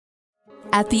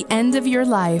At the end of your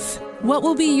life, what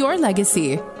will be your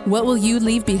legacy? What will you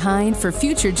leave behind for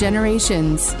future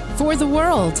generations? For the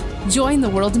world, join the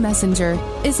World Messenger,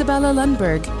 Isabella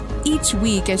Lundberg, each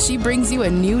week as she brings you a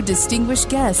new distinguished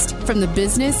guest from the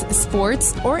business,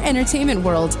 sports, or entertainment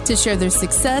world to share their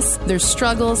success, their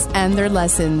struggles, and their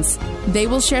lessons. They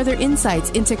will share their insights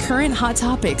into current hot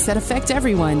topics that affect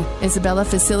everyone. Isabella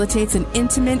facilitates an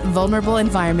intimate, vulnerable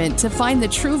environment to find the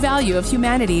true value of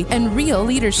humanity and real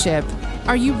leadership.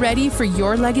 Are you ready for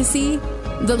your legacy?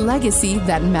 The legacy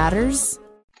that matters?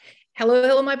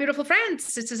 Hello, my beautiful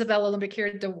friends. It's Isabella Lundberg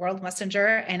here, the World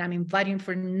Messenger, and I'm inviting you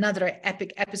for another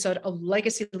epic episode of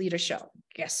Legacy Leader Show.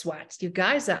 Guess what? You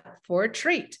guys are for a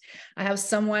treat. I have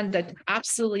someone that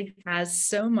absolutely has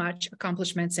so much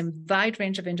accomplishments in wide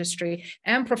range of industry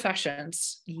and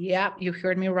professions. Yeah, you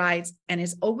heard me right. And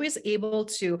is always able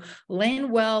to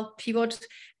land well, pivot,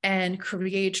 and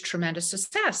create tremendous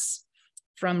success.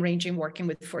 From ranging working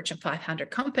with Fortune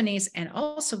 500 companies and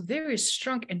also very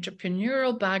strong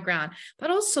entrepreneurial background,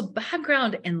 but also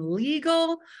background in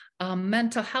legal,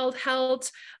 mental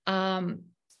health,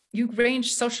 you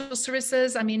range social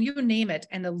services, I mean, you name it,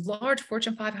 and the large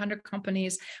Fortune 500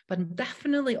 companies, but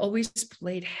definitely always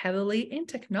played heavily in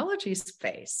technology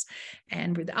space.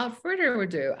 And without further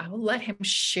ado, I will let him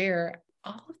share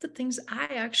all of the things I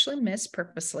actually missed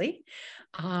purposely.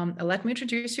 Let me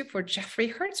introduce you for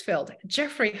Jeffrey Herzfeld.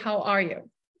 Jeffrey, how are you?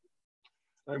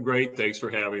 I'm great. Thanks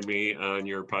for having me on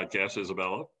your podcast,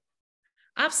 Isabella.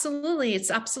 Absolutely.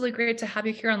 It's absolutely great to have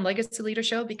you here on Legacy Leader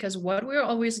Show, because what we're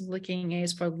always looking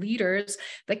is for leaders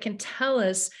that can tell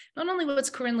us not only what's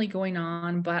currently going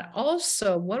on, but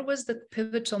also what was the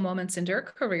pivotal moments in their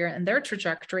career and their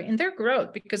trajectory and their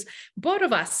growth. Because both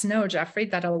of us know, Jeffrey,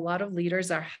 that a lot of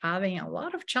leaders are having a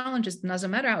lot of challenges,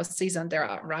 doesn't matter how seasoned they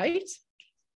are, right?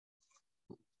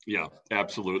 Yeah,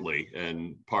 absolutely.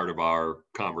 And part of our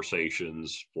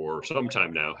conversations for some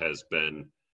time now has been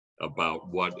about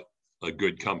what a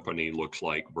good company looks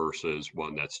like versus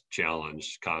one that's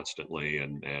challenged constantly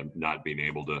and not being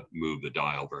able to move the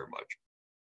dial very much.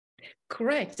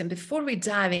 Correct. And before we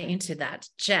dive into that,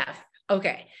 Jeff,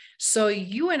 okay, so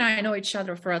you and I know each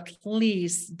other for at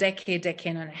least decade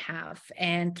and a half.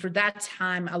 And through that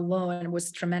time alone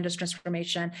was tremendous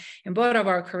transformation in both of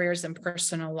our careers and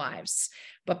personal lives.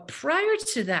 But prior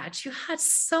to that, you had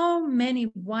so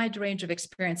many wide range of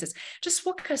experiences. Just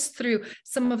walk us through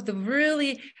some of the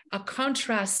really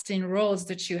contrasting roles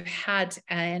that you had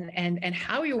and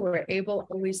how you were able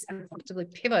always to effectively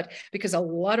pivot, because a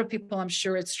lot of people, I'm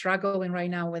sure, are struggling right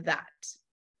now with that.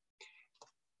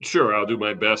 Sure, I'll do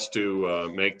my best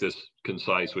to make this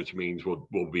concise, which means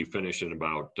we'll be finished in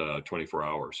about 24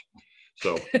 hours.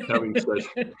 So having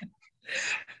said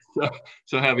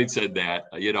So having said that,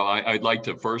 I'd like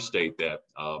to first state that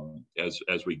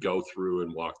as we go through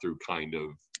and walk through kind of,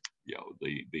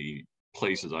 the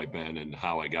places I've been and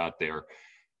how I got there,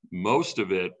 most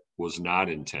of it was not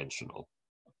intentional.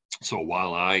 So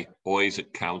while I always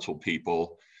counsel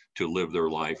people to live their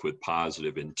life with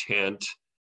positive intent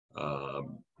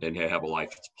and have a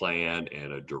life plan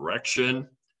and a direction,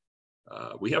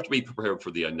 we have to be prepared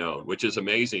for the unknown, which is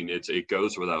amazing. It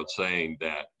goes without saying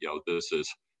that,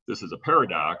 this is a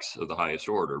paradox of the highest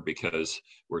order, because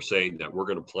we're saying that we're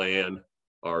going to plan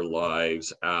our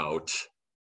lives out,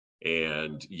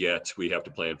 and yet we have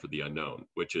to plan for the unknown,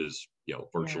 which is,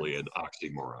 virtually an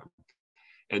oxymoron.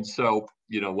 And so,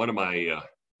 one of my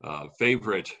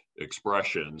favorite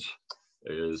expressions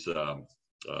is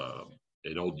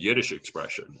an old Yiddish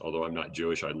expression. Although I'm not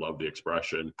Jewish, I love the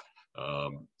expression.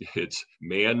 It's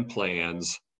man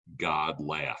plans, God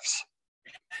laughs.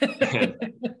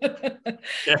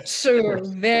 True,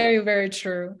 very, very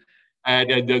true.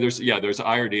 And there's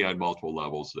irony on multiple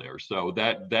levels there. So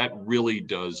that really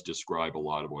does describe a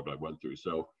lot of what I went through.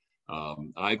 So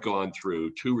I've gone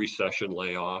through 2 recession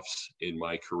layoffs in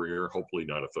my career, hopefully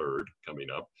not a third coming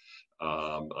up.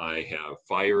 I have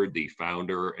fired the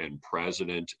founder and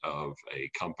president of a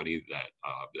company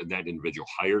and that individual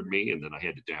hired me, and then I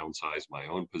had to downsize my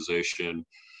own position.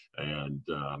 And,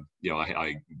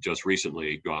 I just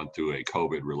recently gone through a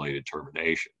COVID-related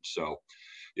termination. So,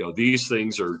 these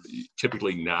things are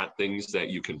typically not things that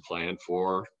you can plan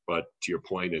for. But to your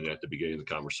point, and at the beginning of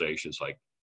the conversation, it's like,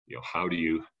 how do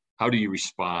you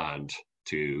respond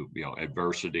to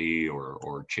adversity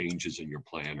or changes in your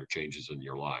plan or changes in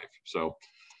your life? So,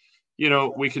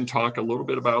 we can talk a little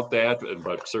bit about that,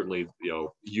 but certainly,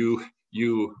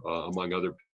 you among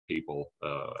other people,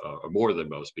 more than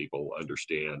most people,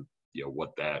 understand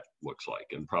what that looks like,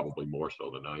 and probably more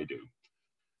so than I do.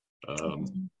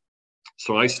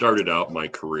 So I started out my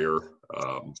career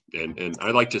And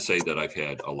I like to say that I've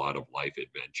had a lot of life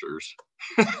adventures.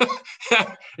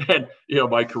 And,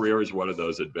 my career is one of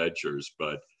those adventures,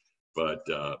 but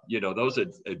those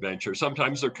adventures,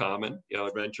 sometimes they're common,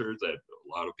 adventures that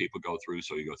a lot of people go through.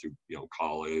 So you go through,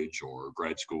 college or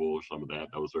grad school or some of that.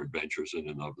 Those are adventures in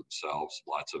and of themselves,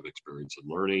 lots of experience and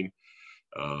learning,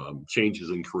 changes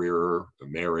in career, a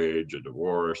marriage, a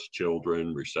divorce,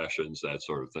 children, recessions, that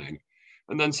sort of thing.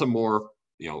 And then some more,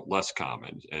 less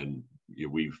common. And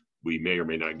we may or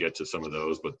may not get to some of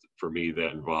those, but for me,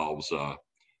 that involves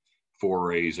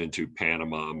forays into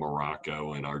Panama,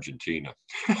 Morocco, and Argentina,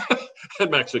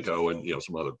 and Mexico, and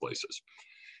some other places.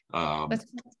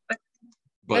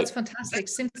 That's fantastic.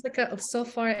 Seems like so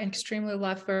far an extremely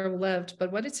life well lived.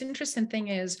 But what is interesting thing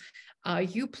is,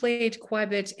 you played quite a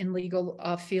bit in legal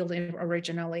field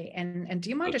originally, and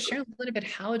do you mind to share a little bit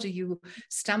how do you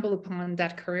stumble upon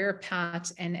that career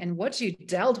path and what you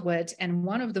dealt with, and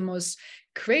one of the most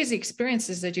crazy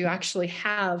experiences that you actually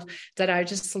have that I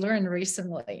just learned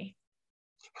recently?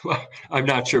 Well, I'm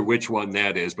not sure which one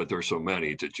that is, but there's so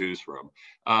many to choose from.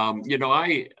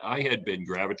 I had been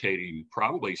gravitating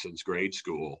probably since grade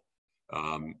school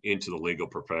into the legal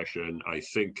profession. I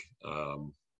think,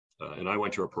 and I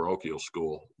went to a parochial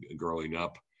school growing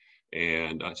up,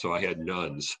 and so I had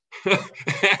nuns.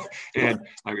 And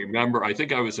I remember, I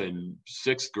think I was in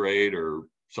 6th grade or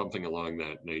something along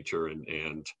that nature,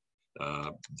 and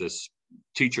this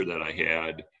teacher that I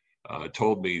had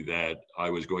told me that I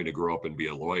was going to grow up and be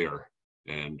a lawyer.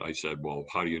 And I said, well,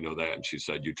 how do you know that? And she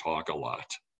said, you talk a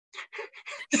lot.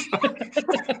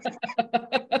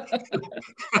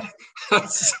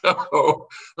 So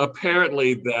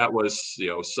apparently that was,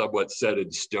 somewhat set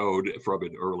in stone from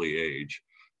an early age.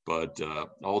 But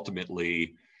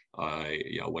ultimately, I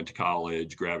went to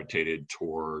college, gravitated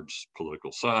towards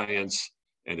political science,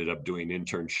 ended up doing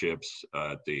internships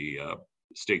at the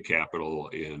state capitol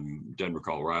in Denver,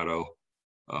 Colorado,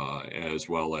 as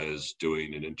well as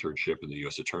doing an internship in the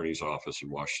U.S. Attorney's Office in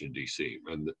Washington, D.C.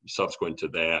 And subsequent to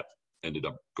that, ended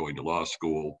up going to law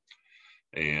school.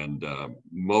 And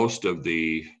most of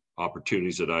the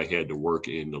opportunities that I had to work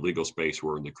in the legal space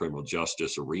were in the criminal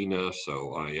justice arena.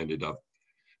 So I ended up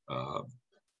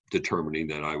determining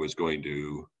that I was going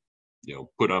to,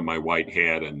 put on my white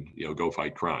hat and, go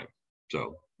fight crime.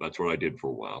 So that's what I did for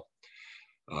a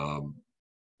while.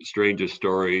 Strangest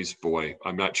stories, boy,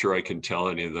 I'm not sure I can tell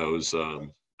any of those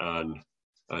on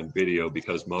video,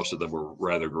 because most of them were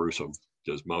rather gruesome,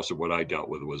 because most of what I dealt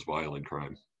with was violent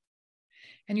crime.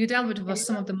 And you dealt with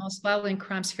some of the most violent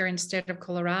crimes here in the state of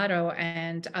Colorado,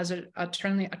 and as an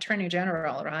attorney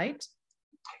general, right?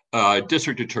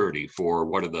 District attorney for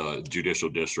one of the judicial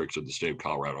districts of the state of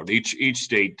Colorado. And each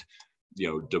state,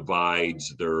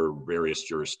 divides their various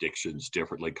jurisdictions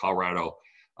differently. Colorado,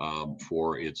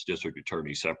 for its district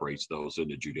attorney, separates those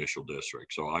into judicial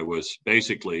districts. So I was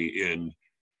basically in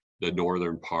the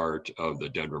northern part of the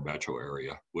Denver metro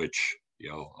area, which,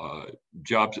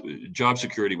 job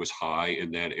security was high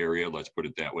in that area. Let's put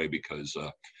it that way, because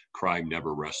crime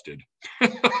never rested.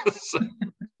 So,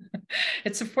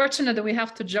 it's unfortunate that we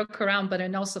have to joke around, but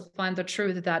I also find the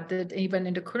truth that even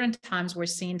in the current times, we're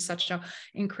seeing such an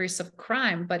increase of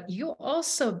crime. But you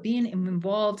also being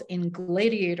involved in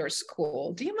Gladiator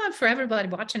School. Do you mind, for everybody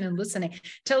watching and listening,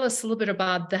 tell us a little bit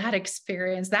about that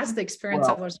experience? That's the experience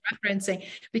I was referencing,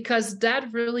 because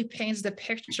that really paints the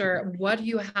picture of what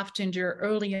you have to endure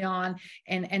early on,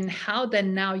 and how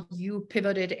then now you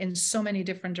pivoted in so many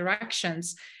different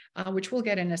directions, which we'll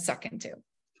get in a second too.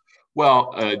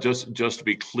 Well, just to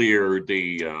be clear,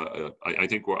 I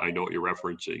think I know what you're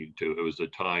referencing to. It was a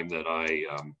time that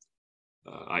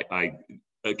I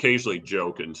occasionally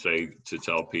joke and say, to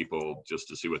tell people just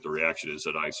to see what the reaction is,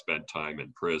 that I spent time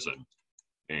in prison.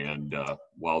 And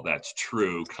while that's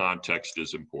true, context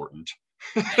is important.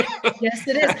 Yes,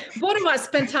 it is. Both of us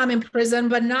spent time in prison,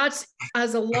 but not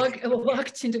as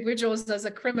locked individuals, as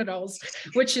criminals,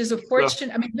 which is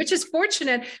fortunate. I mean, which is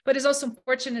fortunate, but it's also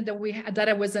fortunate that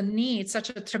it was a need, such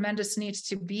a tremendous need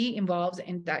to be involved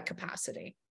in that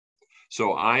capacity.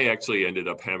 So I actually ended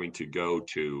up having to go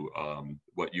to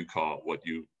what you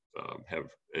have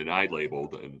and I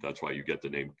labeled, and that's why you get the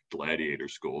name Gladiator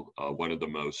School, one of the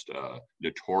most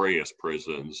notorious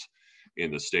prisons in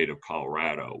the state of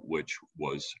Colorado, which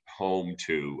was home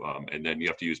to, and then you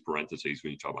have to use parentheses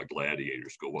when you talk about Gladiator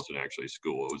School. It wasn't actually a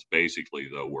school. It was basically,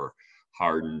 though, where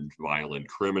hardened, violent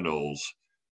criminals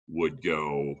would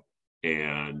go.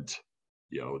 And,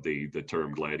 the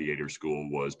term Gladiator School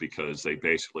was because they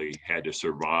basically had to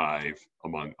survive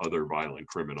among other violent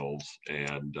criminals.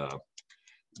 And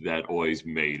that always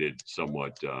made it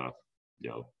somewhat,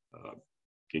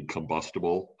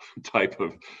 incombustible type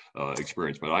of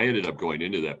experience. But I ended up going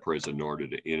into that prison in order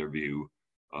to interview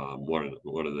one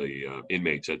of the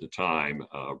inmates at the time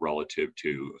relative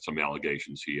to some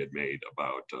allegations he had made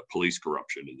about police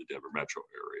corruption in the Denver metro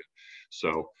area.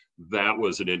 So that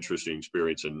was an interesting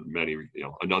experience, and many,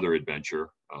 another adventure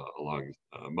along.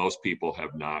 Most people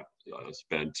have not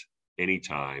spent any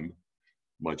time,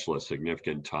 much less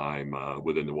significant time,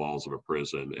 within the walls of a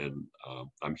prison, and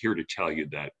I'm here to tell you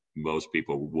that most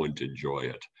people wouldn't enjoy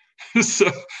it. so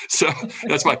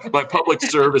that's my public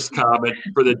service comment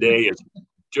for the day is: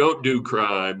 don't do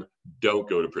crime, don't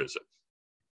go to prison.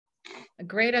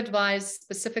 Great advice,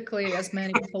 specifically as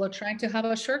many people are trying to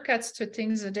have shortcuts to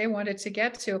things that they wanted to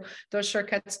get to. Those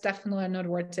shortcuts definitely are not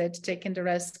worth it, taking the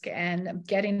risk and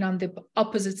getting on the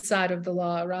opposite side of the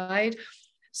law, right?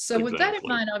 So with that in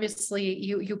mind, obviously,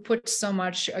 you put so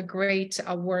much great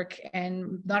work,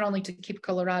 and not only to keep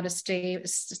Colorado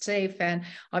safe and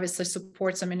obviously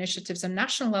support some initiatives on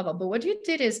national level, but what you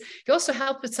did is you also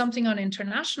helped with something on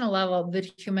international level with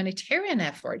humanitarian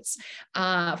efforts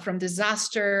from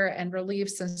disaster and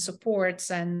reliefs and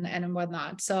supports and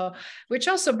whatnot. So which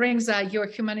also brings your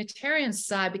humanitarian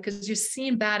side, because you've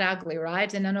seen bad ugly,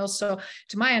 right? And then also,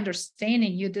 to my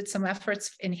understanding, you did some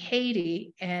efforts in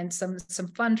Haiti and some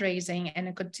fundraising,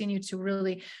 and continue to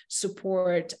really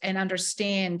support and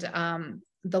understand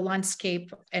the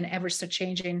landscape and ever so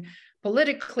changing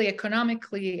politically,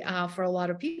 economically for a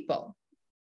lot of people.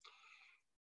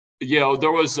 Yeah,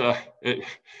 there was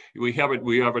we haven't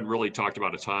really talked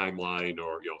about a timeline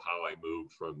or how I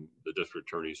moved from the district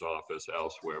attorney's office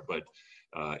elsewhere, but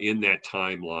in that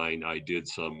timeline I did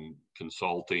some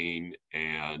consulting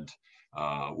and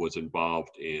was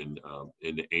involved in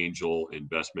an angel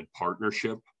investment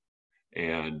partnership.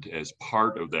 And as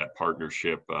part of that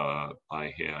partnership,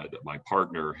 my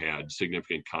partner had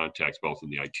significant contacts both in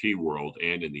the IT world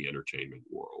and in the entertainment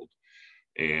world.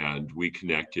 And we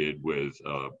connected with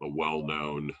a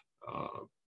well-known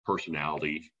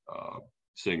personality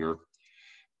singer.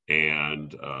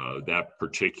 And that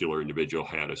particular individual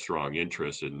had a strong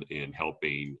interest in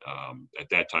helping. At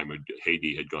that time,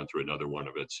 Haiti had gone through another one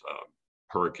of its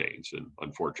hurricanes, and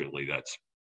unfortunately that's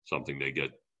something they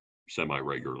get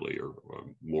semi-regularly or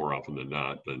more often than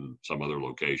not than some other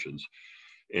locations.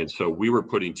 And so we were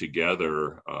putting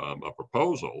together a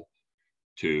proposal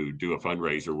to do a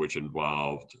fundraiser which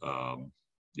involved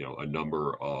a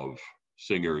number of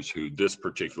singers who this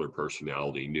particular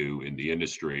personality knew in the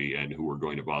industry and who were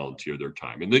going to volunteer their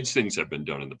time. And these things have been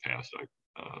done in the past.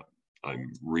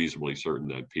 I'm reasonably certain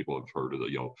that people have heard of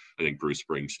I think Bruce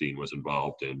Springsteen was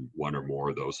involved in one or more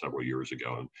of those several years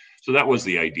ago. And so that was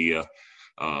the idea.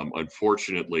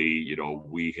 Unfortunately,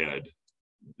 we had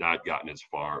not gotten as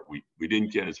far. We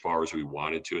didn't get as far as we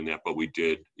wanted to in that, but we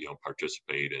did,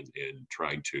 participate in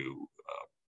trying to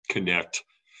connect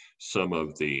some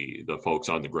of the folks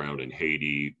on the ground in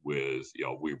Haiti with,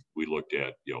 we looked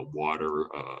at, water,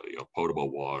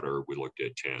 potable water. We looked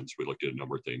at tents. We looked at a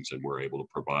number of things, and we're able to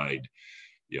provide,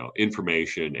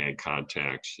 information and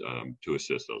contacts to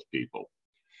assist those people.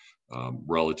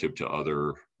 Relative to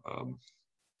other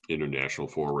international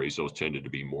forays, those tended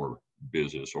to be more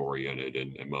business oriented,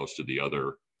 and most of the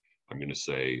other, I'm going to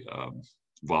say,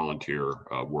 volunteer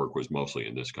work was mostly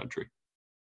in this country.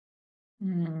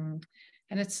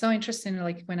 And it's so interesting,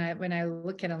 like when I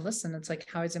look at and listen, it's like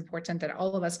how it's important that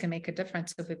all of us can make a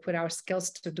difference if we put our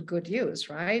skills to the good use,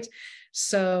 right?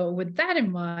 So with that in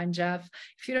mind, Jeff,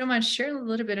 if you don't mind sharing a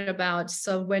little bit about,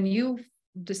 so when you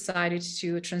decided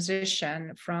to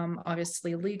transition from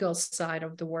obviously legal side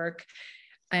of the work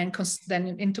and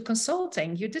then into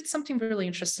consulting, you did something really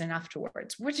interesting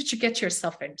afterwards. What did you get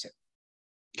yourself into?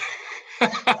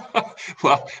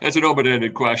 Well, that's an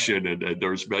open-ended question, and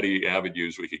there's many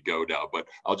avenues we could go down. But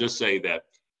I'll just say that,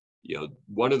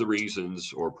 one of the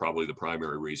reasons, or probably the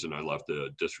primary reason I left the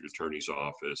district attorney's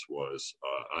office was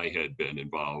I had been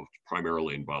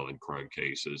primarily involved in crime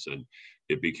cases, and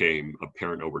it became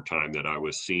apparent over time that I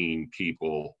was seeing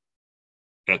people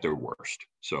at their worst.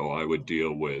 So I would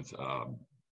deal with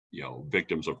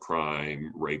victims of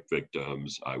crime, rape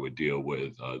victims. I would deal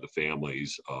with the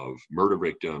families of murder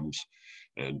victims.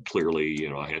 And clearly,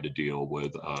 I had to deal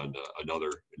with on another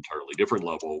entirely different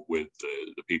level with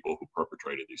the people who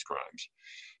perpetrated these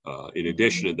crimes. In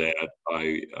addition to that,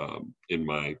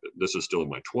 this is still in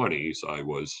my 20s, I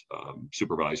was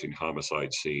supervising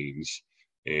homicide scenes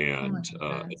and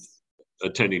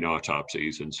attending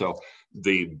autopsies. And so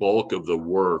the bulk of the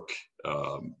work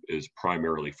is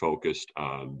primarily focused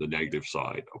on the negative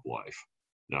side of life.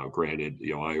 Now, granted,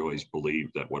 I always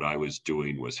believed that what I was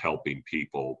doing was helping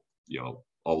people,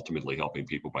 ultimately helping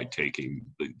people by taking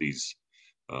these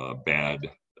bad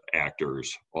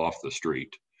actors off the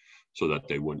street so that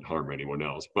they wouldn't harm anyone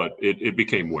else. But it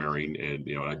became wearing, and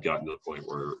I'd gotten to the point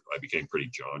where I became pretty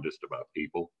jaundiced about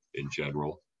people in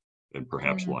general, and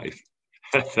perhaps life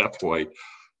at that point,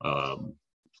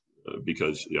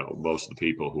 because most of the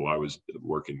people who I was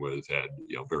working with had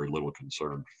very little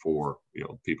concern for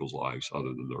people's lives other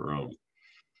than their own.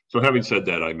 So having said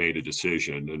that, I made a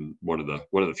decision, and one of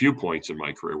the few points in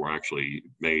my career where I actually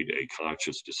made a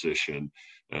conscious decision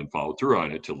and followed through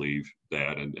on it to leave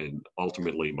that. And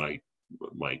ultimately, my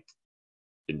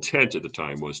intent at the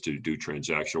time was to do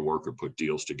transactional work or put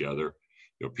deals together.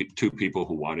 Two people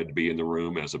who wanted to be in the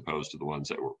room as opposed to the ones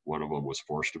that one of them was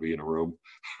forced to be in a room.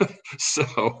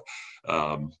 So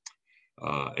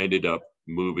ended up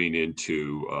moving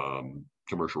into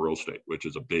commercial real estate, which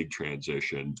is a big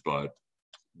transition, but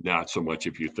not so much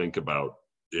if you think about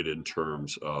it in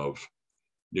terms of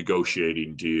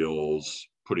negotiating deals,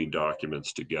 putting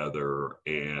documents together,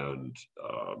 and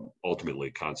ultimately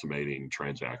consummating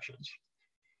transactions.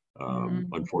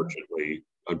 Unfortunately,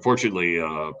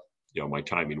 my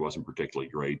timing wasn't particularly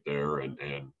great there, and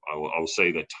I'll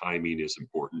say that timing is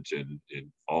important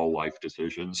in all life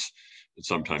decisions. And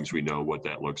sometimes we know what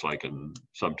that looks like, and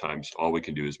sometimes all we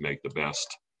can do is make the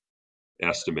best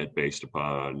estimate based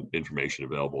upon information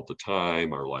available at the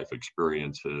time, our life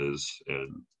experiences,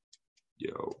 and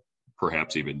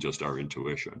perhaps even just our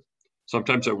intuition.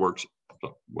 Sometimes it works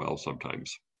well,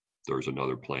 sometimes there's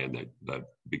another plan that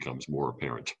becomes more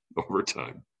apparent over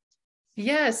time.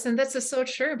 Yes, and that's so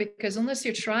true, because unless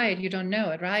you try it, you don't know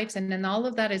it, right? And then all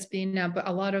of that has been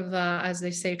a lot of, as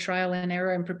they say, trial and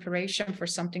error and preparation for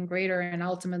something greater. And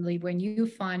ultimately, when you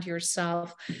find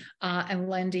yourself and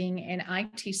landing in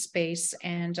IT space,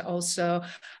 and also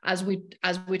as we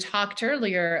talked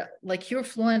earlier, like you're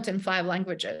fluent in 5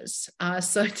 languages.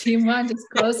 So do you mind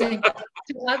disclosing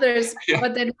to others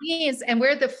what that means, and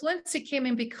where the fluency came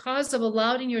in because of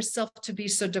allowing yourself to be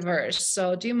so diverse?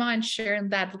 So do you mind sharing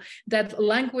that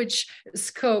language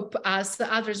scope so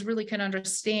others really can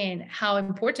understand how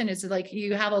important it is? Like,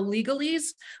 you have a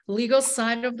legal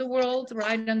side of the world,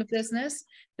 right, on the business.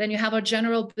 Then you have a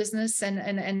general business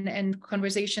and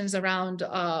conversations around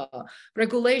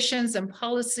regulations and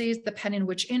policies, depending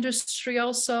which industry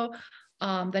also.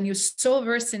 Then you're so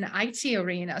versed in IT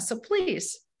arena. So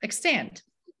please extend.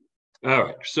 All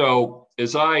right. So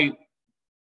as I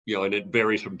and it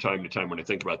varies from time to time when I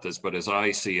think about this, but as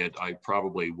I see it, I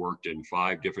probably worked in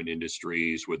 5 different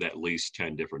industries with at least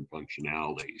 10 different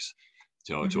functionalities.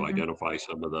 So to identify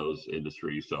some of those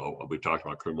industries, so we talked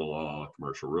about criminal law,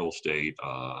 commercial real estate.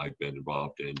 I've been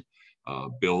involved in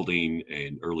building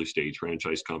an early stage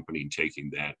franchise company and taking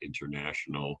that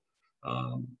international.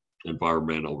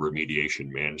 Environmental remediation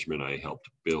management, I helped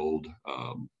build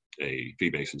a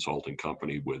fee-based consulting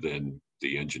company within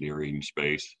the engineering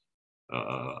space.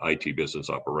 IT business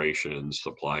operations,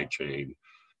 supply chain,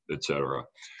 et cetera.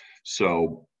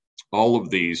 So all of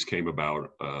these came about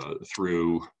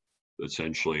through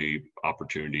essentially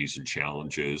opportunities and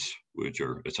challenges, which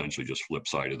are essentially just flip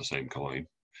side of the same coin,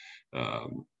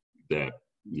 that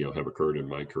have occurred in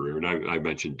my career. And I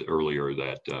mentioned earlier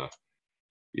that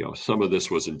some of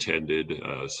this was intended,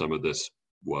 some of this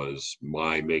was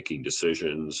my making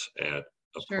decisions at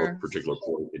a particular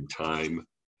point in time.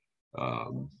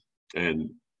 And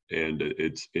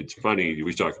it's funny,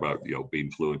 we talk about being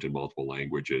fluent in multiple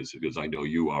languages, because I know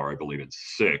you are, I believe, in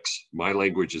 6. My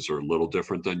languages are a little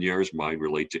different than yours. Mine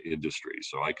relate to industry,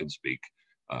 so I can speak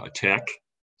tech.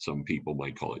 Some people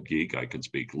might call it geek. I can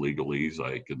speak legalese.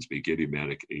 I can speak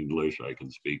idiomatic English. I can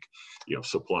speak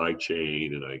supply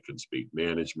chain, and I can speak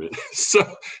management. so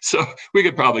we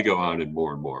could probably go on and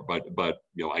more. But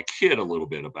I kid a little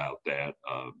bit about that.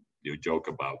 Joke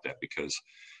about that, because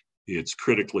it's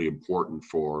critically important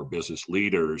for business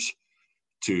leaders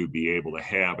to be able to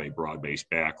have a broad-based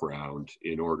background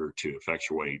in order to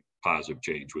effectuate positive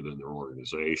change within their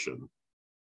organization.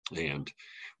 And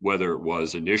whether it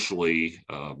was initially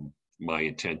my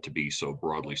intent to be so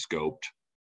broadly scoped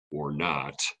or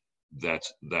not,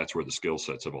 that's where the skill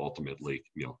sets have ultimately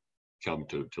come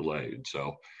to lay. And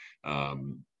so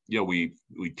we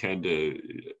tend to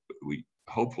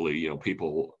hopefully,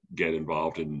 people get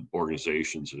involved in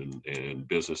organizations and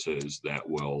businesses that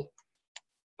will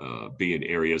be in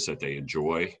areas that they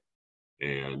enjoy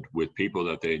and with people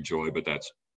that they enjoy, but that's,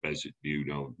 as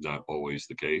not always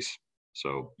the case.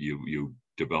 So you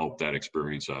develop that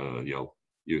experience,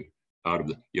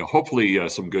 hopefully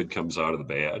some good comes out of the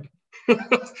bad.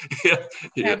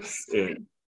 Yeah.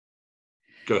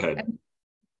 Go ahead.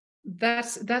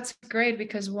 That's great,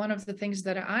 because one of the things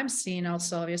that I'm seeing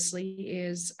also obviously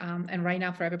is, and right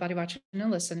now for everybody watching and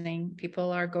listening,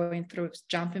 people are going through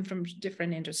jumping from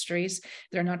different industries.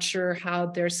 They're not sure how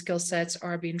their skill sets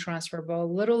are being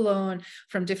transferable, let alone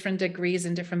from different degrees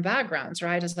and different backgrounds,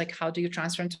 right? It's like, how do you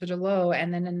transfer into the low?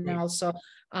 And then also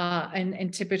in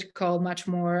typical, much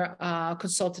more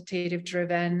consultative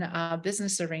driven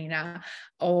business arena,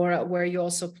 or where you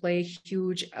also play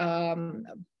huge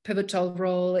pivotal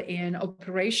role in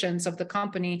operations of the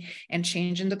company and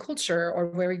changing the culture,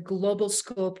 or very global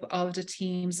scope of the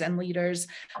teams and leaders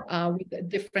with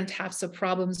different types of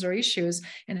problems or issues,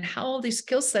 and how all these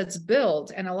skill sets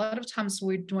build. And a lot of times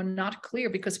we're not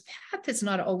clear, because path is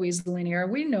not always linear.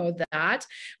 We know that,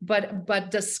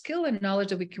 but the skill and knowledge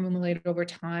that we accumulate over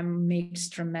time makes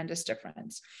tremendous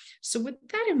difference. So with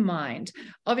that in mind,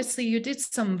 obviously you did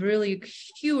some really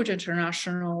huge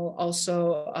international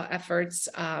also efforts.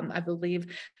 I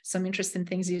believe some interesting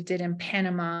things you did in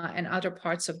Panama and other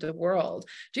parts of the world.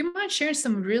 Do you mind sharing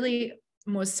some really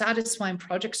most satisfying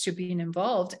projects you've been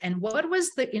involved? And what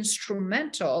was the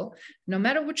instrumental, no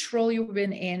matter which role you've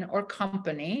been in or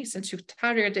company, since you've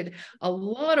targeted a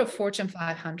lot of Fortune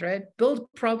 500, build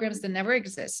programs that never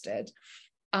existed,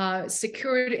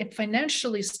 secured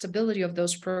financially stability of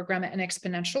those programs and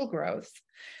exponential growth,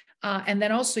 and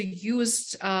then also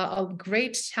used a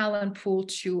great talent pool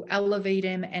to elevate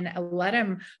him and let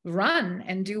him run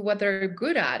and do what they're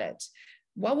good at it.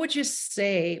 What would you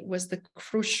say was the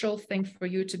crucial thing for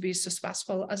you to be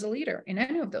successful as a leader in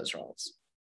any of those roles?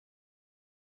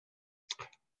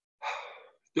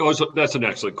 That's an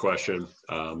excellent question.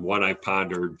 One I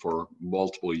pondered for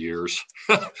multiple years,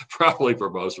 probably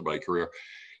for most of my career.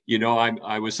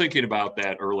 I was thinking about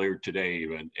that earlier today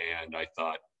even, and I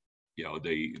thought,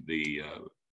 the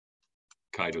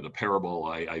kind of the parable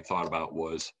I thought about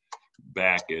was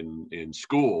back in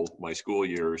school, my school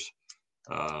years,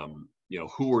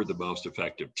 who are the most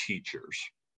effective teachers?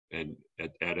 And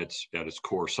at its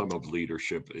core, some of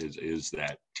leadership is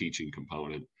that teaching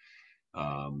component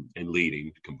and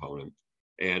leading component.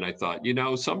 And I thought,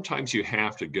 sometimes you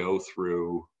have to go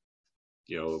through,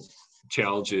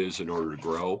 challenges in order to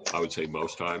grow. I would say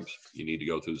most times you need to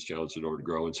go through this challenge in order to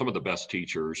grow. And some of the best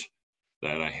teachers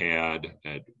that I had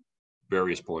at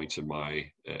various points in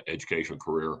my educational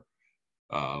career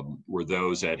were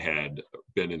those that had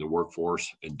been in the workforce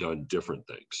and done different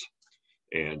things.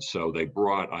 And so they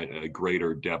brought a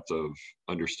greater depth of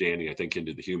understanding, I think,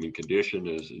 into the human condition,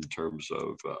 as in terms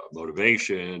of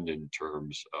motivation, in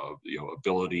terms of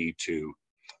ability to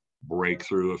break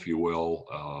through, if you will,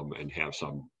 and have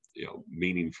some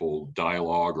meaningful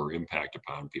dialogue or impact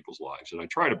upon people's lives. And I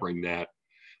try to bring that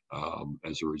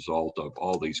as a result of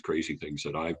all these crazy things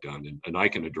that I've done. And I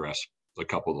can address a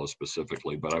couple of those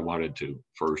specifically, but I wanted to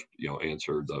first,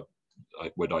 answer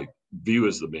what I view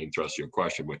as the main thrust of your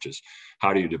question, which is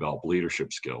how do you develop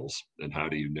leadership skills, and how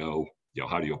do you know,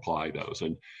 how do you apply those?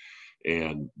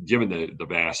 And given the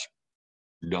vast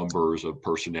numbers of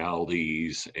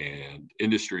personalities and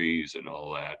industries and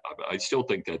all that, I still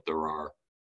think that there are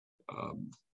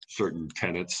certain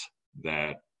tenets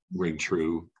that ring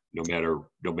true no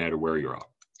matter where you're at,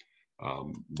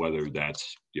 whether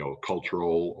that's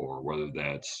cultural, or whether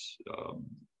that's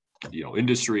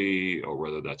industry, or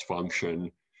whether that's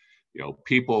function.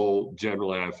 People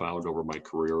generally, I've found over my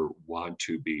career, want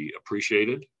to be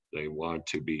appreciated. They want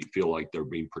to feel like they're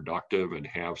being productive and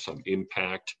have some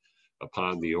impact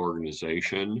upon the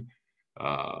organization.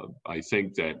 I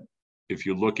think that if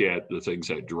you look at the things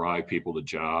that drive people to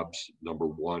jobs, number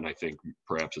one, I think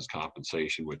perhaps is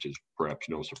compensation, which is perhaps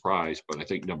no surprise. But I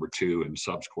think number two, and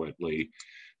subsequently,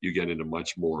 you get into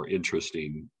much more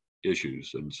interesting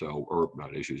issues. And so, or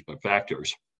not issues, but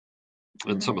factors.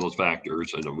 And some of those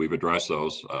factors, and we've addressed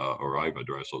those, or I've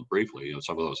addressed those briefly,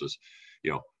 some of those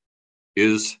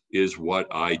is, is what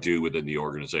I do within the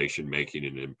organization making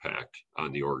an impact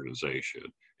on the organization?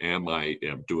 Am I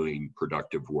doing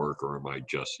productive work, or am I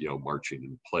just, marching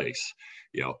in place?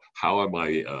 How am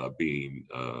I being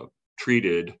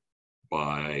treated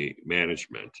by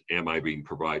management? Am I being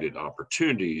provided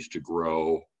opportunities to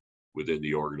grow within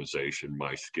the organization,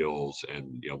 my skills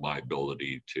and, my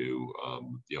ability to,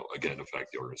 again,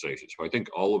 affect the organization? So I think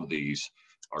all of these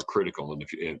are critical.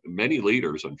 And many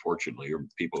leaders, unfortunately, are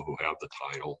people who have the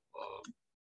title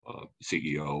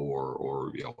CEO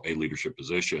or a leadership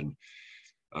position,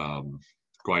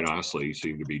 quite honestly,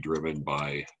 seem to be driven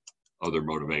by other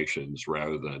motivations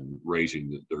rather than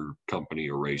raising their company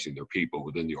or raising their people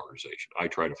within the organization. I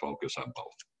try to focus on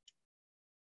both.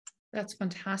 That's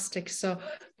fantastic. So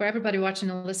for everybody watching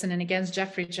and listening, again,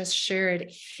 Jeffrey just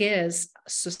shared his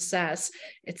success.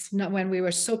 It's not when we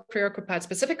were so preoccupied,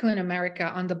 specifically in America,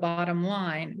 on the bottom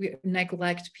line, we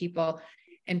neglect people.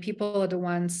 And people are the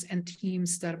ones and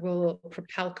teams that will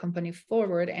propel company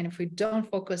forward. And if we don't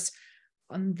focus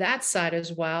on that side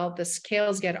as well, the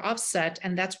scales get offset.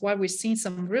 And that's why we're seeing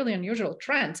some really unusual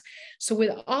trends. So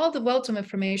with all the wealth of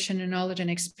information and knowledge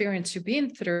and experience you've been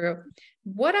through,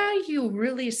 what are you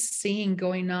really seeing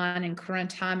going on in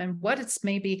current time, and what is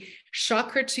maybe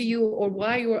shocker to you, or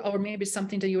why you, or maybe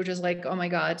something that you were just like, oh my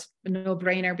God, no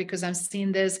brainer, because I'm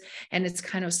seeing this and it's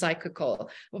kind of cyclical.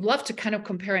 Would love to kind of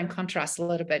compare and contrast a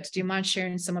little bit. Do you mind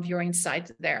sharing some of your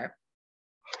insights there?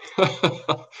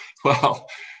 Well,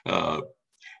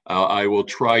 I will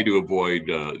try to avoid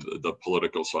the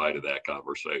political side of that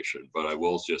conversation, but I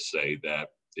will just say that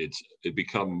it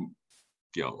become,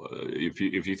 if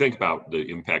you think about the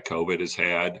impact COVID has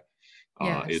had,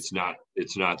 Yes.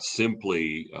 it's not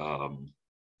simply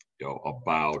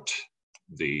about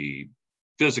the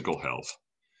physical health,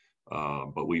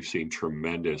 but we've seen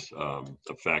tremendous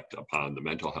effect upon the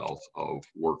mental health of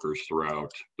workers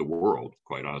throughout the world,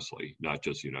 quite honestly, not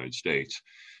just the United States.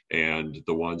 And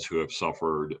the ones who have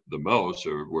suffered the most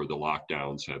are where the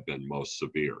lockdowns have been most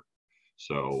severe.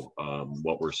 So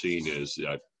what we're seeing is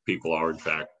that people are in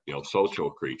fact, social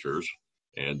creatures,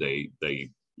 and they, a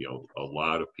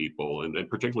lot of people, and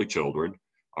particularly children,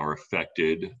 are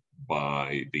affected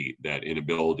by that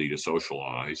inability to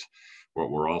socialize.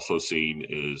 What we're also seeing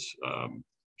is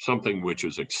something which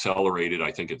is accelerated.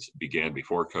 I think it's began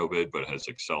before COVID, but has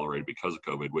accelerated because of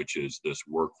COVID, which is this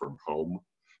work from home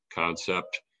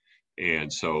concept.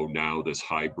 And so now this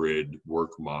hybrid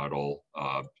work model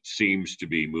seems to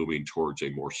be moving towards a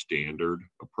more standard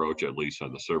approach, at least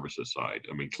on the services side.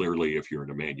 I mean, clearly, if you're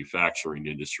in a manufacturing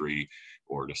industry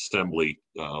or an assembly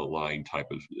line type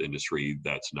of industry,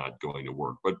 that's not going to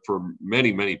work. But for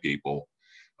many, many people,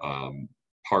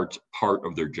 part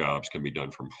of their jobs can be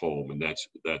done from home, and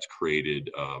that's created,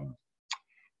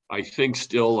 I think,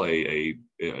 still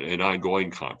an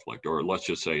ongoing conflict, or let's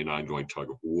just say an ongoing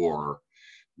tug of war,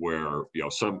 where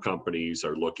some companies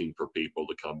are looking for people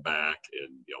to come back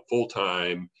and full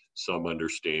time. Some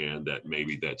understand that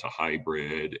maybe that's a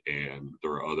hybrid, and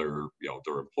there are other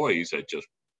there are employees that just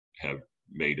have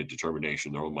made a determination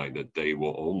in their own mind that they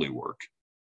will only work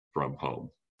from home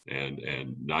and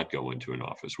not go into an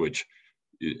office, which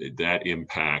that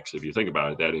impacts, if you think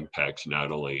about it, that impacts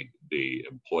not only the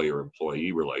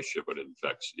employer-employee relationship, but it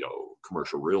affects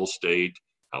commercial real estate,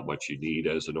 how much you need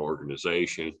as an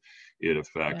organization. It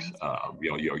affects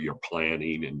your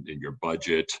planning and your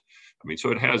budget. I mean,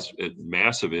 so it has a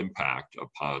massive impact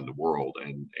upon the world,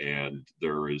 and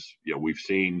there is we've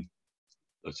seen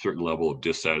a certain level of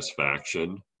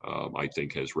dissatisfaction. I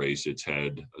think has raised its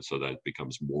head, so that it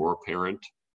becomes more apparent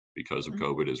because of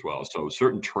COVID as well. So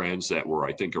certain trends that were,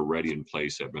 I think, already in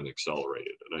place have been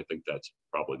accelerated, and I think that's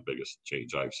probably the biggest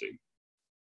change I've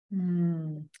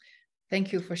seen.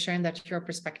 Thank you for sharing that, your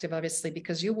perspective, obviously,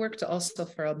 because you worked also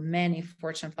for many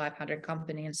Fortune 500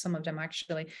 companies, and some of them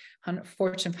actually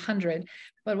Fortune 100.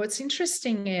 But what's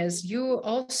interesting is you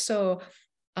also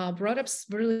brought up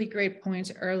really great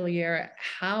points earlier,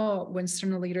 how when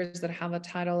certain leaders that have a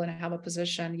title and have a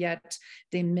position, yet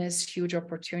they miss huge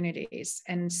opportunities.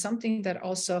 And something that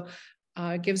also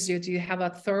gives you, do you have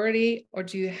authority, or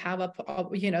do you have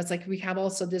it's like we have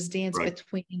also this dance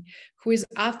between who is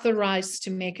authorized to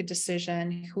make a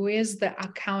decision, who is the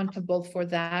accountable for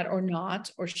that or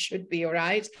not, or should be,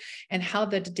 right? And how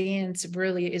that dance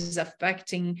really is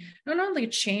affecting not only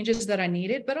changes that are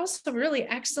needed, but also really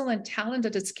excellent talent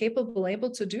that is capable,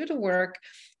 able to do the work,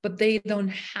 but they don't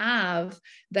have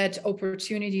that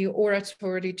opportunity or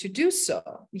authority to do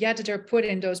so. Yet they're put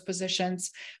in those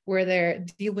positions where they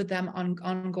deal with them on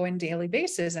ongoing daily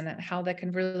basis, and how that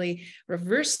can really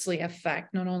reversely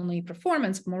affect not only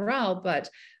performance, morale, but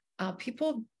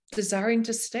people desiring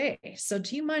to stay. So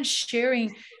do you mind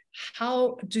sharing,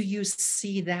 how do you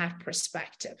see that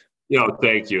perspective?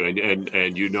 Thank you.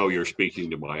 And you're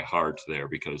speaking to my heart there,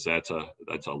 because that's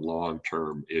a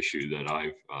long-term issue that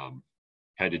I've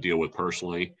had to deal with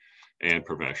personally and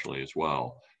professionally as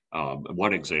well.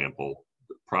 One example,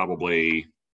 probably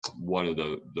one of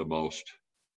the most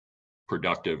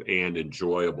productive and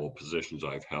enjoyable positions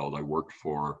I've held, I worked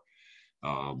for,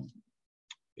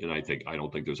 and I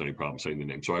don't think there's any problem saying the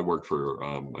name. So I worked for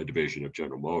a division of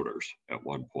General Motors at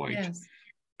one point. Yes.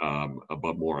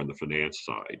 But more on the finance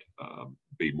side,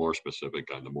 be more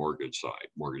specific on the mortgage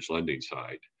lending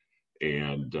side.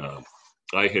 And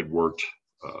I had worked,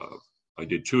 I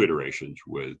did 2 iterations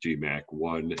with GMAC,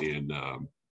 one in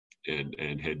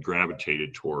and had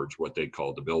gravitated towards what they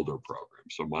called the builder program.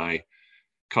 So my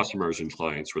customers and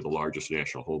clients were the largest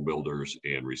national home builders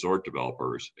and resort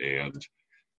developers, and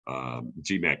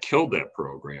GMAC killed that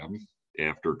program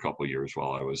after a couple of years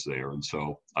while I was there. And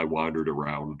so I wandered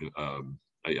around.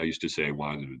 I used to say I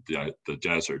wandered the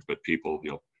desert, but people,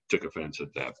 took offense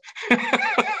at that.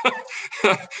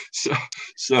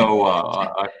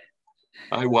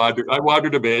 I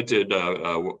wandered a bit and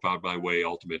found my way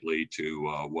ultimately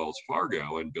to Wells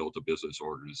Fargo and built a business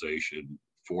organization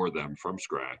for them from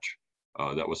scratch.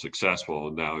 That was successful,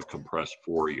 and now it compressed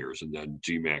 4 years. And then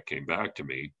GMAC came back to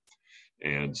me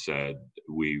and said,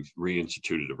 we've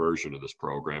reinstituted a version of this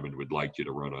program and we'd like you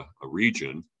to run a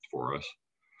region for us.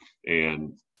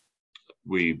 And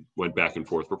we went back and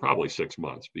forth for probably 6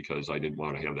 months because I didn't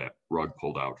want to have that rug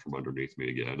pulled out from underneath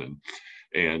me again.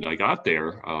 And I got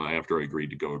there after I agreed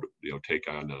to go, take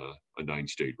on a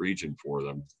 9-state region for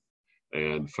them,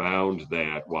 and found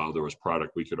that while there was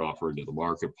product we could offer into the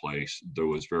marketplace, there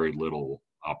was very little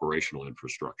operational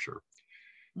infrastructure.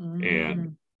 Mm-hmm.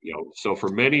 And so for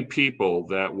many people,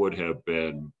 that would have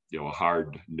been a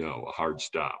hard no, a hard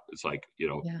stop. It's like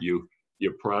you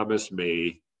promised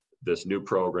me this new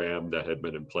program that had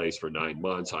been in place for 9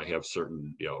 months. I have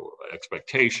certain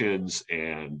expectations,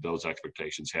 and those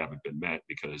expectations haven't been met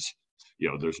because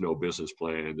there's no business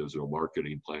plan, there's no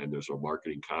marketing plan, there's no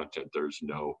marketing content, there's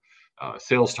no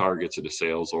sales targets in the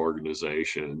sales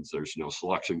organizations, there's no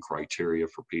selection criteria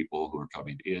for people who are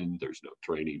coming in, there's no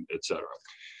training, etc.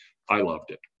 I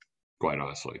loved it, quite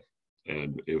honestly,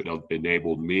 and it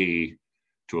enabled me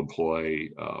to employ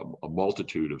a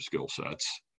multitude of skill sets,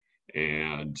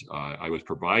 and I was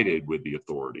provided with the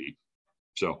authority.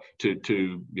 So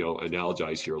to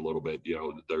analogize here a little bit,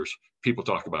 there's people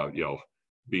talk about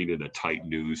being in a tight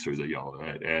noose, or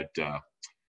at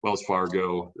Wells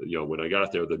Fargo, when I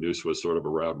got there, the noose was sort of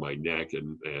around my neck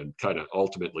and kind of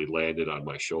ultimately landed on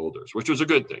my shoulders, which was a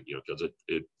good thing, because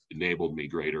it enabled me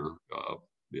greater,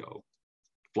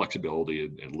 flexibility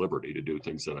and liberty to do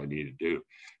things that I needed to do.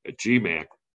 At GMAC,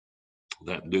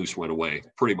 that noose went away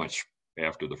pretty much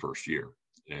after the first year.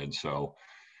 And so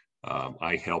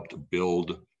I helped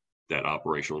build that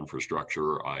operational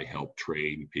infrastructure. I helped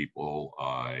train people.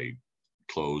 I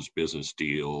closed business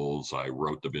deals. I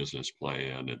wrote the business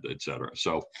plan, et cetera.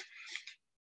 So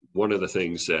one of the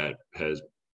things that has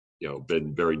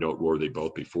been very noteworthy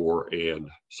both before and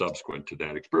subsequent to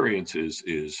that experience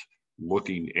is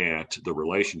looking at the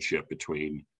relationship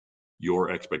between your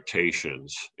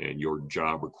expectations and your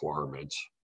job requirements.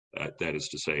 That is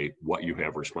to say, what you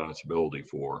have responsibility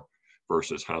for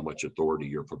versus how much authority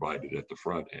you're provided at the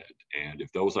front end. And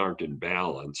if those aren't in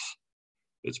balance,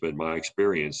 it's been my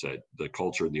experience that the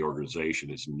culture in the organization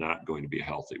is not going to be a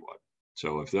healthy one.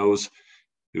 So if those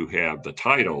who have the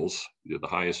titles, the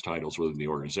highest titles within the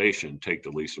organization, take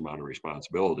the least amount of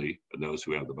responsibility, and those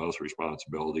who have the most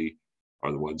responsibility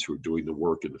are the ones who are doing the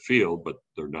work in the field, but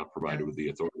they're not provided with the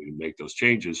authority to make those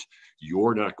changes,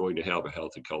 you're not going to have a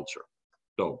healthy culture.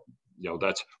 So,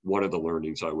 that's one of the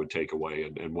learnings I would take away,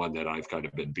 and one that I've kind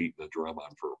of been beating the drum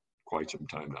on for quite some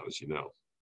time now, as you know.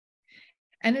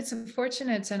 And it's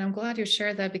unfortunate, and I'm glad you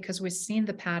shared that, because we've seen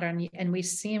the pattern and we've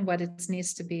seen what it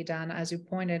needs to be done. As you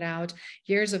pointed out,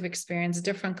 years of experience,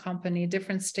 different company,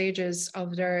 different stages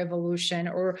of their evolution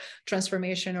or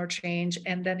transformation or change.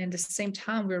 And then in the same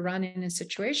time, we're running in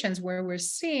situations where we're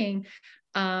seeing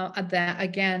that,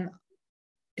 again,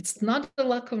 it's not a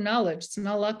lack of knowledge, it's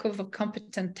not a lack of a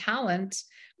competent talent,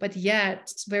 but yet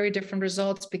it's very different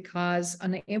results because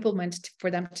enablement for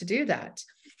them to do that.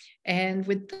 And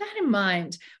with that in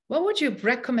mind, what would you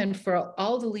recommend for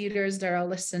all the leaders that are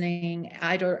listening,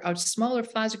 either our smaller,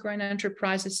 fast-growing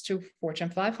enterprises to Fortune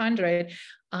 500?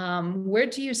 Where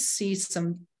do you see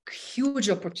some huge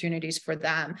opportunities for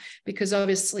them? Because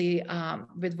obviously,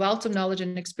 with wealth of knowledge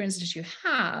and experience that you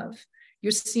have,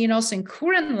 you're seeing also in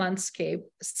current landscape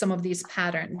some of these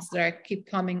patterns that keep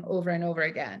coming over and over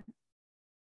again.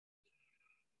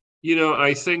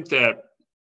 I think that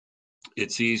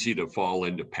it's easy to fall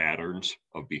into patterns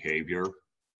of behavior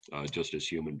just as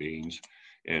human beings.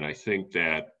 And I think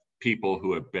that people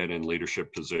who have been in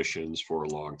leadership positions for a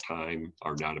long time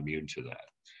are not immune to that.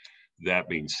 That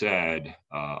being said,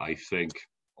 I think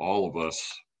all of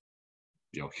us,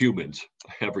 humans,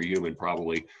 every human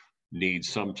probably needs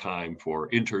some time for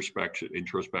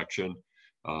introspection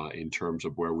in terms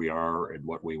of where we are and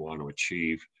what we want to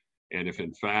achieve. And if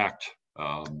in fact,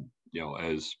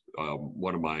 as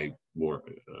one of my more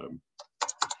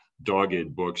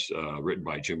dogged books written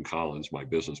by Jim Collins, my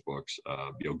business books,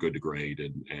 Good to Great,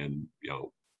 and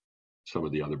some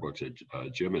of the other books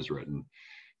that Jim has written,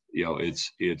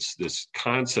 it's this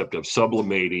concept of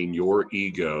sublimating your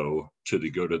ego to the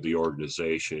good of the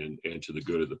organization and to the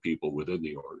good of the people within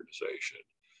the organization.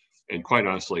 And quite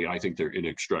honestly, I think they're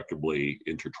inextricably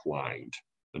intertwined.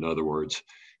 In other words,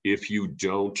 if you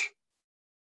don't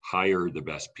hire the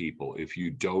best people, if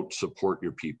you don't support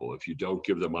your people, if you don't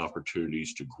give them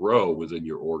opportunities to grow within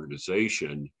your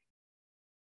organization,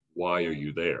 why are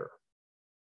you there?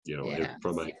 Yes.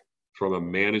 From a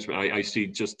management, I see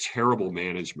just terrible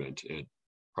management at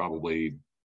probably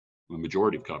the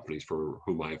majority of companies for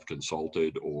whom I have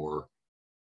consulted or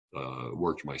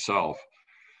worked myself.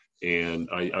 And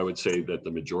I would say that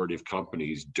the majority of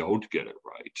companies don't get it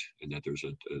right, and that there's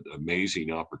an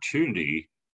amazing opportunity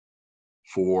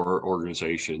for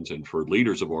organizations and for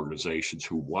leaders of organizations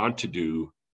who want to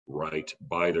do right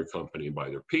by their company and by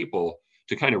their people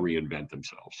to kind of reinvent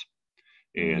themselves.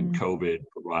 And COVID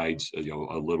provides a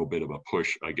little bit of a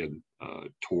push again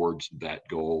towards that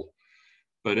goal.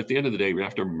 But at the end of the day, we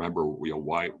have to remember,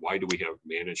 why do we have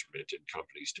management in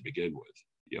companies to begin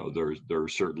with?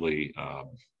 There's certainly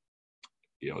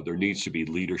there needs to be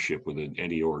leadership within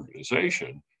any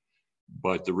organization.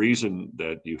 But the reason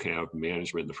that you have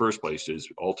management in the first place is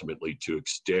ultimately to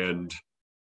extend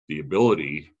the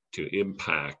ability to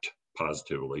impact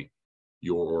positively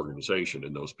your organization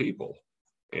and those people.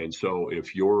 And so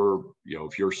if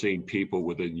you're seeing people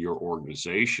within your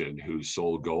organization whose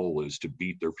sole goal is to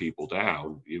beat their people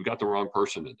down, you've got the wrong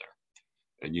person in there,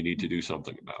 and you need to do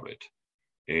something about it.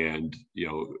 And,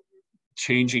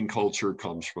 changing culture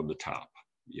comes from the top,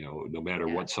 no matter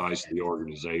what size of the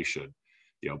organization,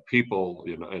 people,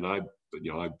 and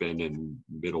I've been in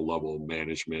middle level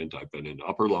management, I've been in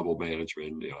upper level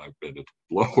management, I've been at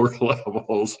lower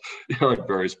levels, at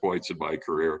various points in my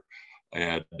career.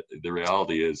 And the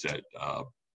reality is that,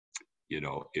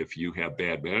 if you have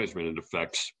bad management, it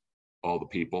affects all the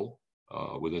people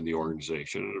within the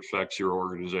organization. It affects your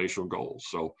organizational goals.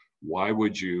 So why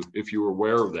would you, if you're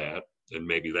aware of that, and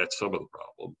maybe that's some of the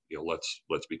problem,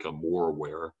 let's become more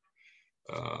aware.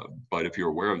 But if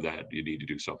you're aware of that, you need to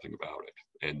do something about it.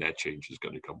 And that change is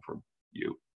going to come from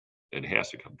you, and it has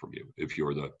to come from you. If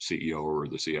you're the CEO or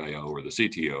the CIO or the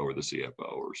CTO or the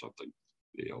CFO or something,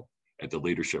 at the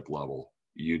leadership level,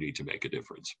 you need to make a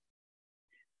difference.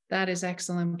 That is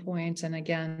excellent point. And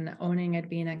again, owning it,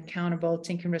 being accountable,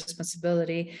 taking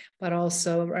responsibility, but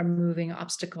also removing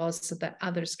obstacles so that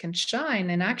others can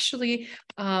shine and actually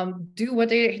do what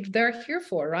they're here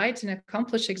for, right? And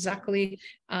accomplish exactly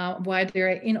why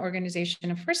they're in organization in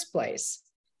the first place.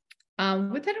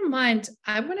 With that in mind,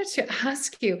 I wanted to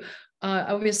ask you,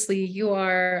 obviously you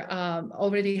are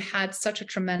already had such a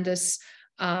tremendous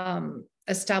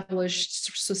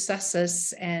established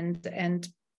successes and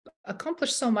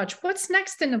accomplished so much. What's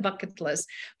next in the bucket list?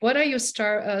 What are you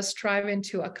striving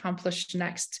to accomplish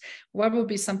next? What will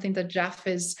be something that Jeff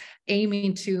is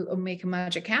aiming to make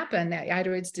magic happen?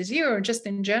 Either it's this year or just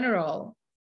in general.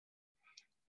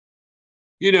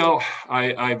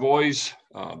 I've always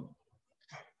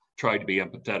tried to be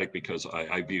empathetic because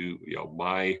I view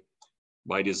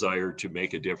my desire to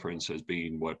make a difference as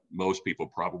being what most people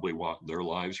probably want in their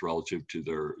lives relative to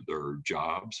their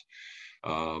jobs.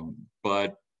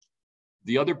 But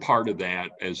the other part of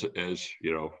that, as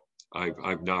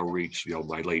I've now reached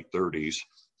my late 30s.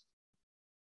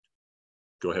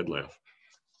 Go ahead, laugh.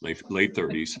 Late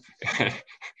 30s,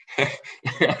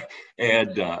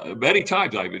 and many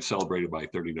times I've been celebrated my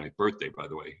 39th birthday. By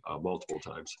the way, multiple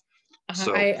times.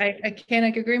 So I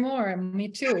can't agree more. Me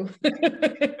too.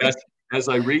 As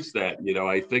I reach that,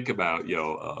 I think about,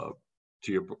 to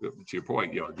your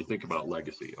point, you think about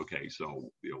legacy. Okay,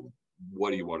 so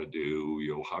what do you want to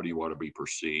do? How do you want to be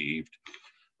perceived?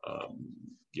 How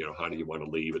do you want to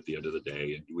leave at the end of the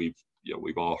day? And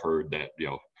we've all heard that,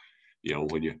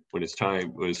 when it's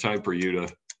time for you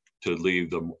to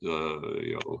leave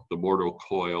the mortal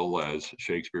coil, as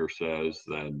Shakespeare says,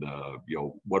 then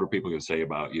what are people going to say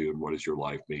about you, and what does your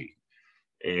life mean?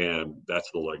 And that's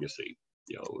the legacy,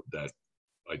 that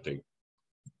I think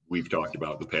we've talked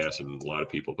about in the past, and a lot of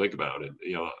people think about it.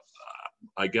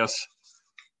 I guess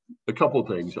a couple of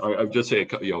things. I'll just say,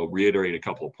 reiterate a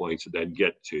couple of points, and then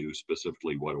get to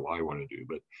specifically what do I want to do.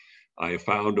 But I have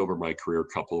found over my career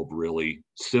a couple of really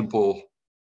simple,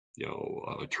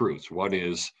 truths. One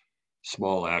is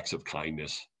small acts of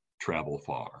kindness travel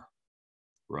far,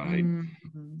 right?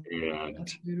 Mm-hmm. And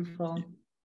that's beautiful.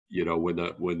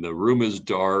 When the room is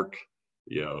dark,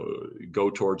 go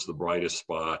towards the brightest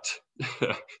spot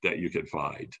that you can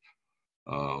find,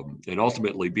 and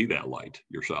ultimately be that light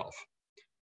yourself.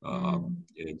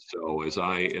 And so as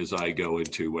I go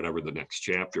into whatever the next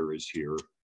chapter is here,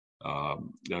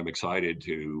 I'm excited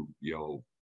to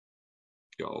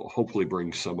hopefully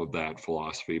bring some of that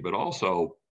philosophy, but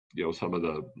also, some of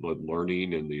the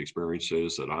learning and the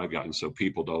experiences that I've gotten, so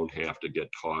people don't have to get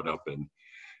caught up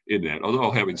in that.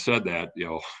 Although having said that,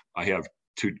 I have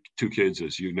two kids,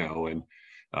 as you know, and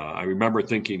I remember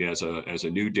thinking as a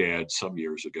new dad some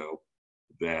years ago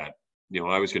that,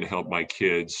 I was going to help my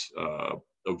kids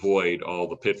avoid all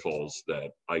the pitfalls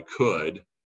that I could,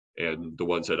 and the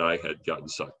ones that I had gotten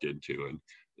sucked into. And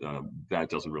that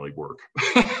doesn't really work.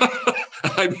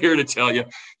 I'm here to tell you,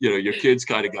 your kids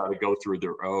kind of got to go through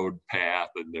their own path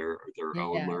and their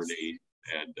own learning.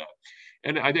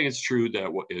 And I think it's true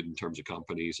that in terms of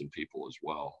companies and people as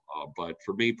well. But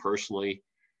for me personally,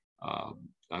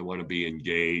 I want to be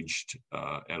engaged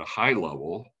at a high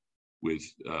level with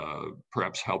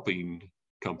perhaps helping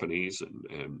companies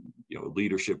and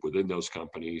leadership within those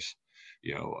companies,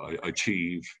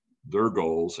 achieve their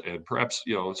goals, and perhaps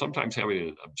sometimes having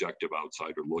an objective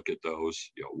outsider look at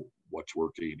those, what's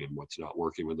working and what's not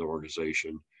working with the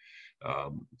organization.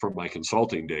 From my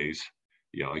consulting days,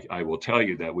 I will tell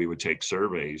you that we would take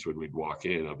surveys when we'd walk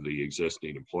in of the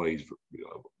existing employees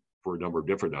for a number of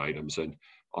different items, and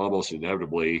almost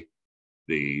inevitably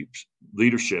the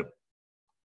leadership,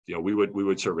 we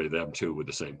would survey them too with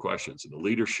the same questions, and the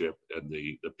leadership and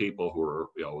the people who are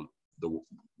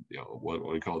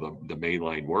what we call the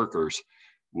mainline workers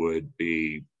would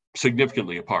be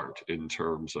significantly apart in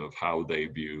terms of how they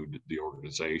viewed the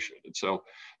organization. And so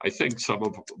I think some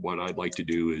of what I'd like to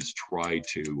do is try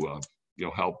to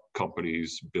help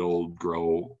companies build,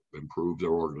 grow, improve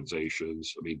their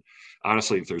organizations. I mean,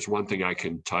 honestly, if there's one thing I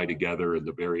can tie together in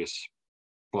the various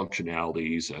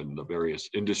functionalities and the various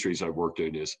industries I've worked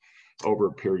in, is over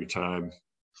a period of time,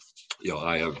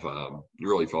 I have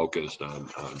really focused on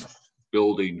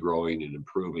building, growing, and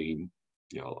improving,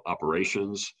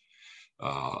 operations,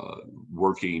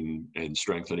 working and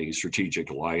strengthening strategic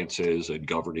alliances and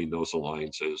governing those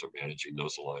alliances or managing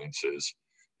those alliances,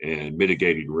 and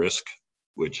mitigating risk,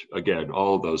 which again,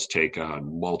 all of those take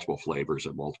on multiple flavors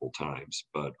at multiple times.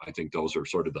 But I think those are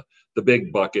sort of the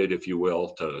big bucket, if you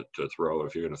will, to throw.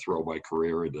 If you're going to throw my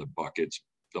career into buckets,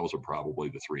 those are probably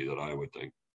the three that I would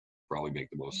think probably make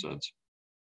the most sense.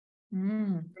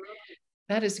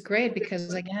 That is great,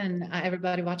 because again,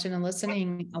 everybody watching and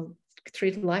listening,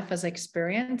 treat life as an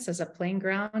experience, as a playing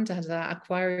ground, as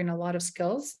acquiring a lot of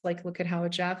skills. Like, look at how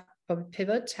Jeff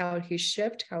pivot, how he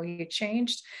shifted, how he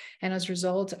changed, and as a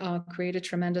result created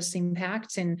tremendous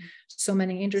impact in so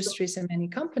many industries and many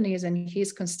companies, and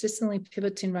he's consistently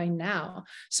pivoting right now.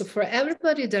 So for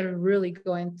everybody that are really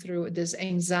going through this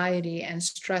anxiety and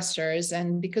stressors,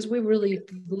 and because we really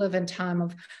live in time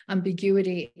of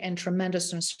ambiguity and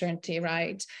tremendous uncertainty,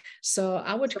 right? So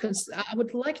I would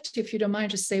like to, if you don't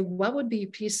mind, to say, what would be a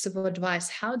piece of advice?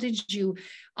 How did you,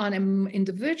 on an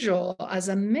individual, as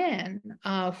a man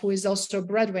who is also a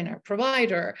breadwinner,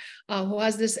 provider, who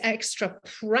has this extra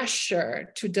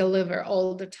pressure to deliver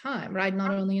all the time, right?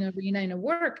 Not only in arena in a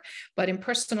work, but in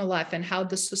personal life, and how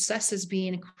the success is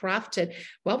being crafted.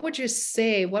 What would you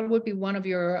say? What would be one of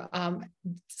your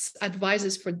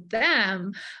advices for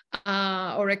them,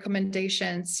 or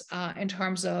recommendations in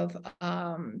terms of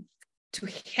to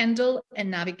handle and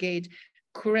navigate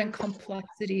current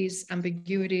complexities,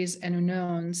 ambiguities, and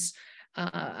unknowns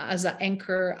as an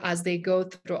anchor as they go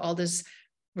through all these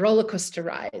roller coaster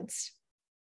rides?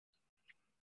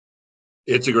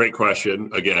 It's a great question.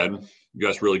 Again, you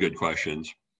asked really good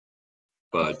questions,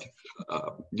 but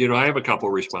I have a couple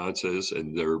of responses,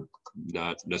 and they're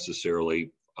not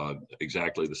necessarily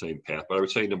exactly the same path. But I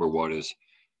would say number one is,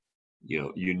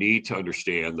 you need to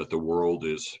understand that the world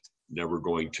is never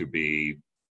going to be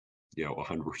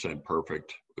 100%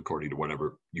 perfect according to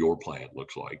whatever your plan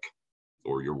looks like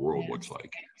or your world looks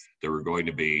like. There are going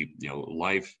to be,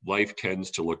 life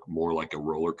tends to look more like a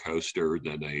roller coaster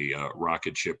than a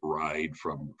rocket ship ride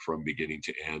from beginning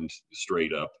to end,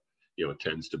 straight up. It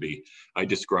tends to be, I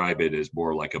describe it as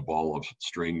more like a ball of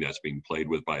string that's being played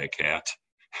with by a cat.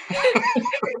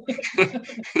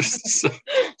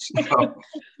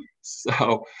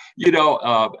 so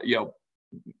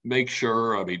make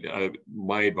sure,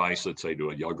 my advice, let's say, to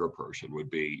a younger person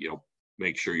would be,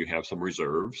 make sure you have some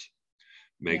reserves.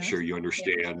 Make sure you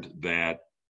understand that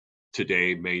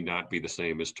today may not be the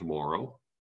same as tomorrow,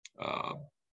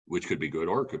 which could be good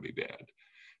or it could be bad.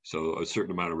 So a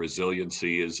certain amount of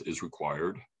resiliency is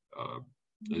required. I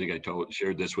think I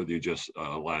shared this with you just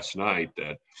last night,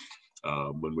 that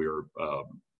when we were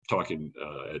talking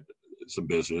at some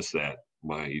business, that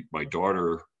my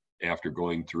daughter, after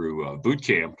going through boot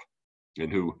camp,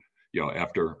 and who,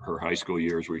 after her high school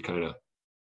years, we kind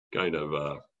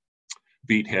of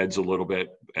beat heads a little bit,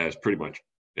 as pretty much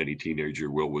any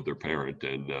teenager will with their parent.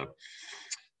 And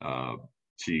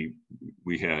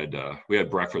we had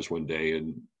breakfast one day,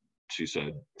 and she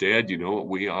said, "Dad, you know what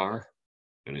we are?"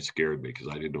 And it scared me because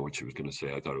I didn't know what she was going to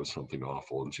say. I thought it was something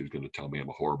awful, and she was going to tell me I'm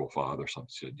a horrible father or something.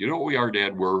 She said, "You know what we are,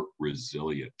 Dad? We're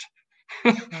resilient."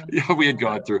 Yeah, we had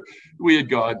gone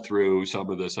through some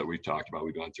of this that we've talked about.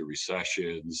 We've gone through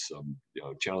recessions, some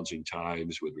challenging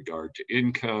times with regard to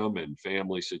income and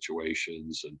family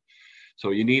situations, and so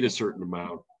you need a certain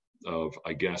amount of,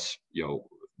 I guess,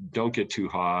 don't get too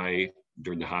high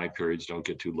during the high periods, don't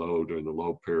get too low during the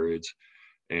low periods.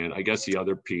 And I guess the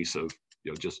other piece of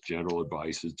just general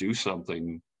advice is do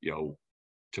something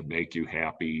to make you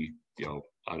happy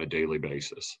on a daily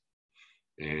basis,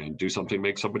 and do something to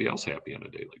make somebody else happy on a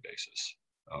daily basis.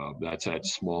 That's that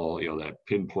small, that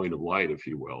pinpoint of light, if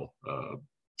you will.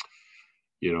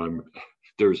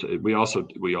 We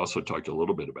also talked a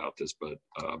little bit about this, but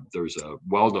there's a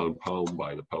well-known poem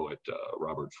by the poet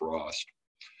Robert Frost,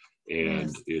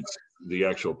 and the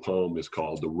actual poem is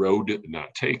called "The Road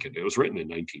Not Taken." It was written in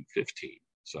 1915,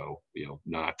 so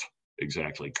not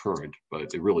exactly current,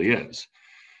 but it really is.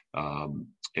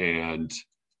 And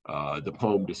the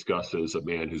poem discusses a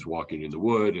man who's walking in the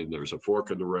wood, and there's a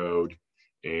fork in the road,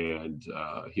 and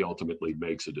he ultimately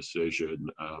makes a decision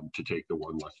to take the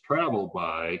one less traveled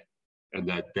by, and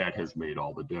that has made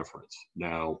all the difference.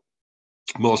 Now,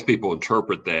 most people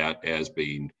interpret that as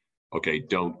being, okay,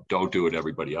 don't do what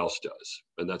everybody else does,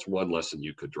 and that's one lesson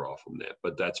you could draw from that.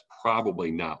 But that's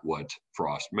probably not what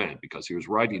Frost meant, because he was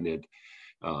writing it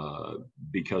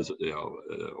because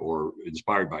or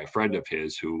inspired by a friend of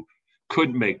his who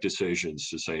couldn't make decisions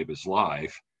to save his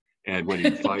life, and when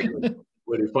he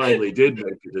finally did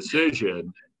make a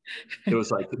decision, it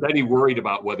was like then he worried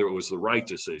about whether it was the right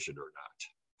decision or not.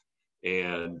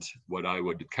 And what I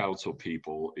would counsel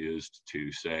people is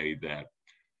to say that,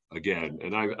 again,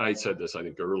 and I said this I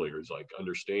think earlier, is like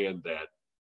understand that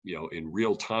in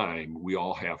real time we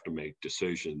all have to make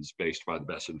decisions based on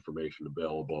the best information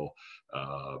available.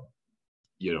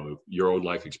 Your own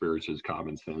life experiences,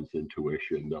 common sense,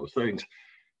 intuition, those things,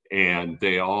 and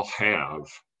they all have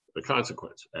a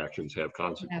consequence. Actions have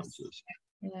consequences.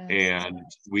 Yes. And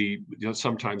we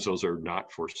sometimes those are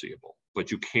not foreseeable,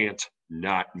 but you can't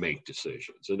not make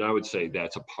decisions. And I would say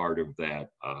that's a part of that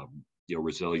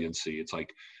resiliency. It's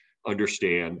like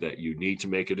understand that you need to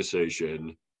make a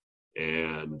decision,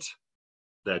 and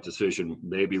that decision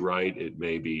may be right, it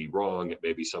may be wrong, it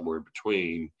may be somewhere in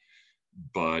between,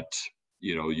 but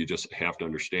you just have to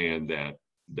understand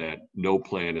that no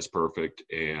plan is perfect,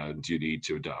 and you need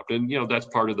to adopt. And that's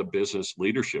part of the business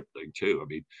leadership thing too. I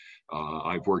mean,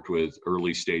 I've worked with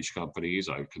early stage companies,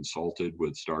 I've consulted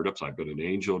with startups, I've been an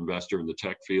angel investor in the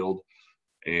tech field,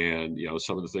 and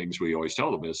some of the things we always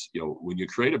tell them is when you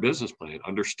create a business plan,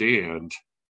 understand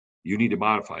you need to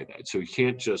modify that. So you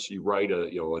can't just write a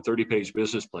 30-page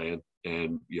business plan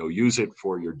and use it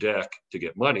for your deck to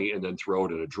get money and then throw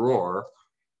it in a drawer,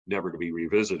 never to be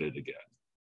revisited again.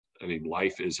 I mean,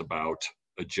 life is about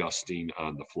adjusting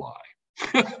on the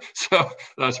fly. So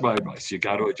that's my advice. You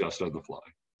got to adjust on the fly.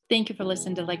 Thank you for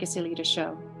listening to Legacy Leader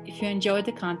Show. If you enjoyed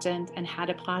the content and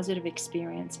had a positive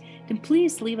experience, then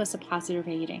please leave us a positive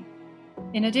rating.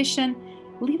 In addition,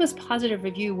 leave us a positive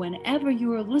review whenever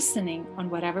you are listening on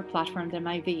whatever platform there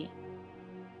might be.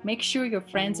 Make sure your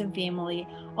friends and family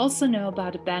also know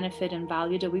about the benefit and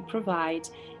value that we provide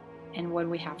and what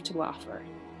we have to offer.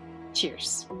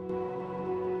 Cheers.